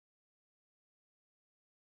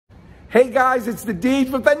Hey guys, it's the Deej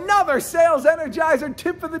with another Sales Energizer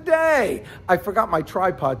tip of the day. I forgot my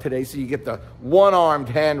tripod today, so you get the one-armed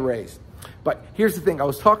hand raised. But here's the thing, I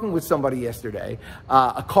was talking with somebody yesterday,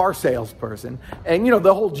 a car salesperson, and you know,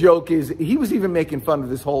 the whole joke is, he was even making fun of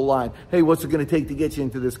this whole line, hey, what's it gonna take to get you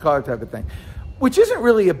into this car type of thing. Which isn't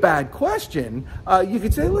really a bad question. You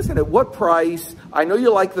could say, listen, at what price? I know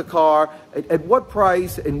you like the car. At what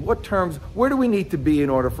price, in what terms, where do we need to be in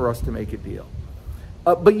order for us to make a deal?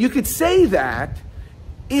 But you could say that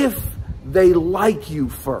if they like you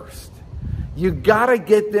first. You gotta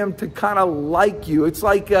get them to kind of like you. It's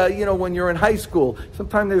like, you know, when you're in high school,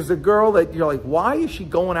 sometimes there's a girl that you're like, why is she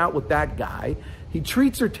going out with that guy? He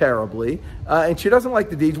treats her terribly, and she doesn't like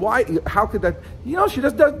the Deej. Why? How could that? You know, she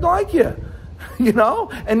just doesn't like you. You know?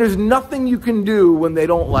 And there's nothing you can do when they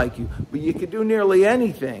don't like you. But you can do nearly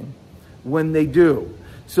anything when they do.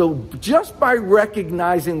 So just by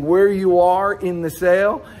recognizing where you are in the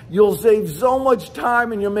sale, you'll save so much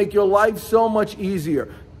time and you'll make your life so much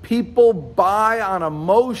easier. People buy on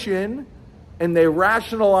emotion and they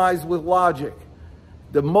rationalize with logic.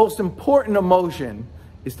 The most important emotion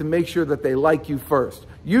is to make sure that they like you first.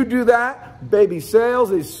 You do that, baby,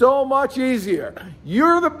 sales is so much easier.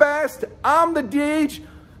 You're the best, I'm the Deej.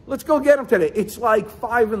 Let's go get them today. It's like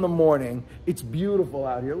 5 in the morning. It's beautiful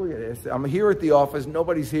out here. Look at this. I'm here at the office.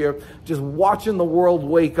 Nobody's here. Just watching the world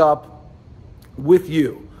wake up with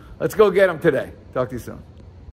you. Let's go get them today. Talk to you soon.